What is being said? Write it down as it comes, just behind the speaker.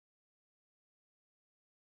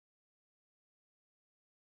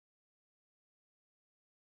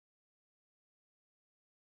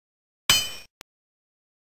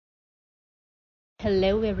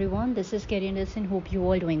Hello everyone, this is Karen and hope you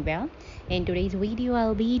all doing well. In today's video,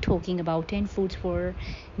 I'll be talking about 10 foods for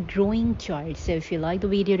growing child. So if you like the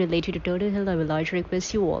video related to turtle health, I would like to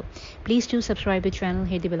request you all. Please do subscribe to the channel,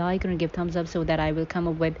 hit the bell icon and give thumbs up so that I will come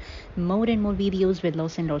up with more and more videos with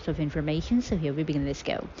lots and lots of information. So here we begin, let's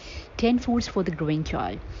go. 10 foods for the growing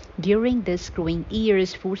child. During this growing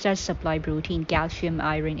years, foods that supply protein, calcium,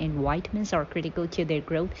 iron and vitamins are critical to their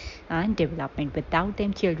growth and development. Without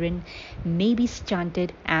them, children may be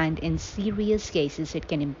stunted, and in serious cases, it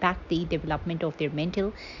can impact the development of their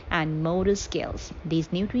mental and motor skills.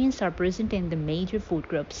 These nutrients are present in the major food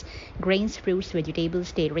groups: grains, fruits,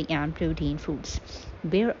 vegetables, dairy, and protein foods.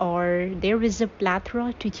 There is a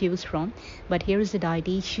plethora to choose from, but here is the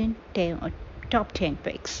top 10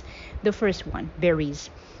 picks. The first one, berries.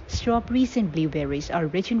 Strawberries and blueberries are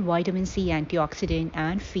rich in vitamin C, antioxidant,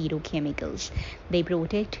 and phytochemicals. They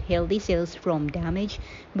protect healthy cells from damage,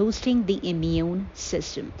 boosting the immune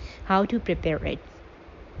system. How to prepare it?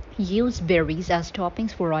 Use berries as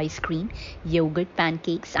toppings for ice cream, yogurt,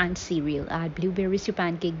 pancakes, and cereal. Add blueberries to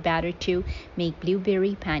pancake batter to make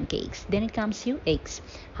blueberry pancakes. Then it comes to eggs.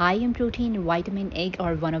 High in protein and vitamin, egg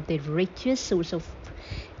are one of the richest sources of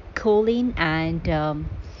choline and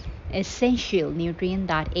essential nutrient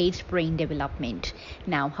that aids brain development.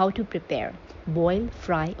 Now, how to prepare? Boil,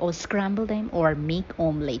 fry, or scramble them, or make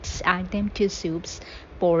omelets. Add them to soups,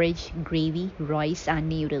 porridge, gravy, rice, and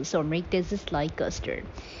noodles, or make desserts like custard.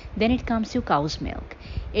 Then it comes to cow's milk.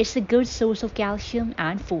 It's a good source of calcium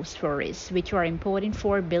and phosphorus, which are important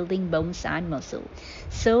for building bones and muscle.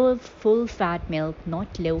 Serve full fat milk,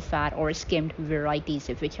 not low fat or skimmed varieties.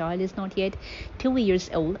 If your child is not yet 2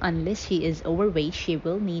 years old, unless she is overweight, she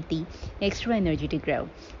will need the extra energy to grow.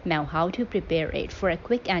 Now, how to prepare it? For a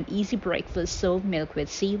quick and easy breakfast, serve milk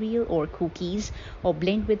with cereal or cookies, or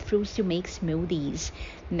blend with fruits to make smoothies.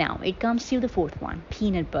 Now, it comes to the fourth one,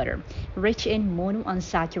 peanut butter. Rich in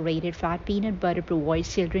monounsaturated fat, peanut butter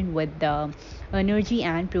provides children with the energy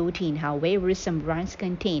and protein. However, some brands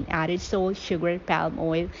contain added salt, sugar, palm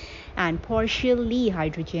oil, and partially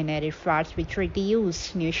hydrogenated fats which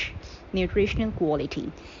reduce nutritional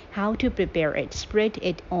quality. How to prepare it? Spread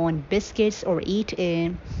it on biscuits or eat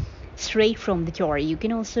it straight from the jar. You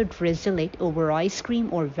can also drizzle it over ice cream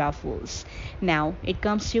or waffles. Now it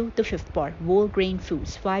comes to the fifth part, whole grain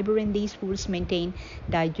foods. Fiber in these foods maintain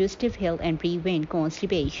digestive health and prevent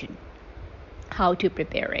constipation. How to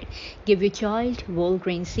prepare it? Give your child whole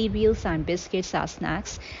grain cereals and biscuits as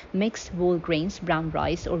snacks. Mix whole grains, brown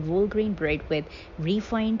rice, or whole grain bread with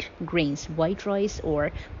refined grains, white rice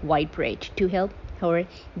or white bread to help her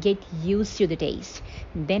get used to the taste.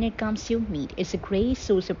 Then it comes to meat. It's a great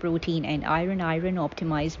source of protein and iron. Iron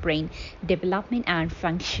optimize brain development and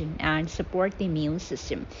function and support the immune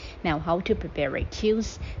system. Now, how to prepare it?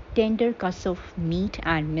 Choose tender cuts of meat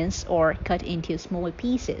and mince or cut into small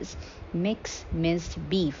pieces. Mix minced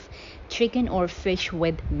beef, chicken, or fish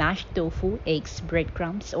with mashed tofu, eggs,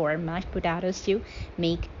 breadcrumbs, or mashed potatoes to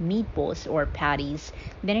make meatballs or patties.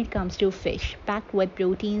 Then it comes to fish. Packed with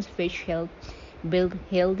proteins, fish help build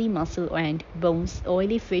healthy muscle and bones.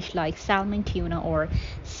 Oily fish like salmon, tuna, or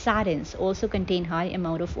sardines also contain high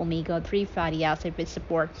amount of omega-3 fatty acid which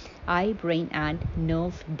support eye, brain, and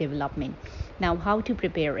nerve development. Now, how to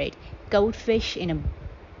prepare it? Coat fish in a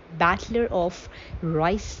batter of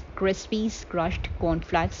Rice Krispies, crushed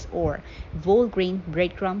cornflakes, or whole grain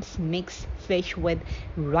breadcrumbs. Mix fish with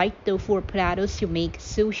right tofu or potatoes to make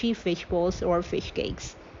sushi, fish balls, or fish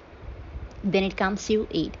cakes. Then it comes to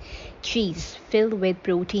 8. Cheese, filled with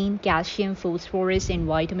protein, calcium, phosphorus, and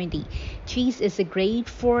vitamin D. Cheese is great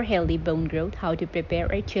for healthy bone growth. How to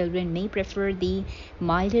prepare it? Children may prefer the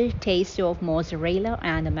milder taste of mozzarella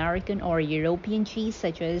and American or European cheese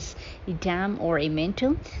such as Edam or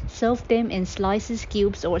Emmental. Serve them in slices,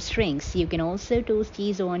 cubes, or strings. You can also toast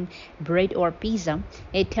cheese on bread or pizza.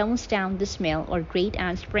 It tones down the smell, or grate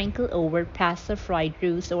and sprinkle over pasta, fried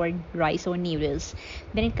rice or noodles.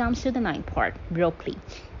 Then it comes to the ninth part, broccoli.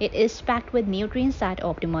 It is packed with nutrients that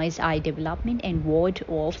optimize eye development and ward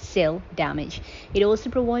off cell damage. It also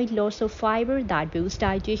provides lots of fiber that boosts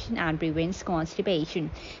digestion and prevents constipation.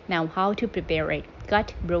 Now, how to prepare it?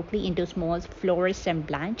 Cut broccoli into small florets and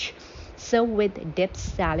blanch. Serve with dipped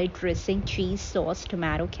salad dressing, cheese sauce,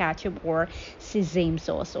 tomato ketchup, or sesame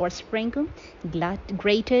sauce, or sprinkle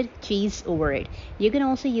grated cheese over it. You can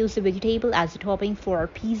also use the vegetable as a topping for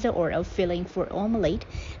pizza or a filling for omelette.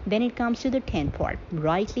 Then it comes to the 10th part,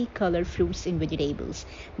 brightly colored fruits and vegetables.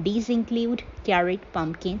 These include carrot,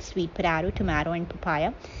 pumpkin, sweet potato, tomato, and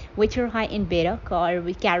papaya, which are high in beta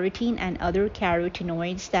carotene and other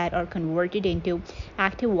carotenoids that are converted into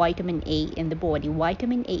active vitamin A in the body.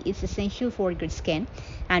 Vitamin A is essential essential for good skin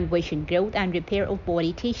and vision growth and repair of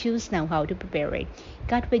body tissues. Now how to prepare it.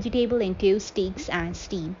 Cut vegetable into steaks and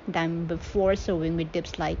steam them before serving with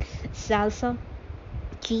dips like salsa,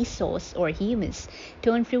 cheese sauce, or hummus.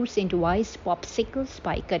 Turn fruits into iced popsicles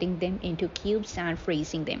by cutting them into cubes and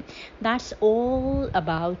freezing them. That's all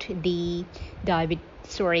about the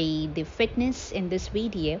the fitness in this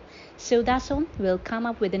video. So that's all. We'll come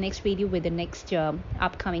up with the next video with the next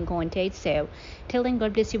upcoming content. So till then,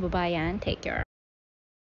 God bless you. Bye bye and take care.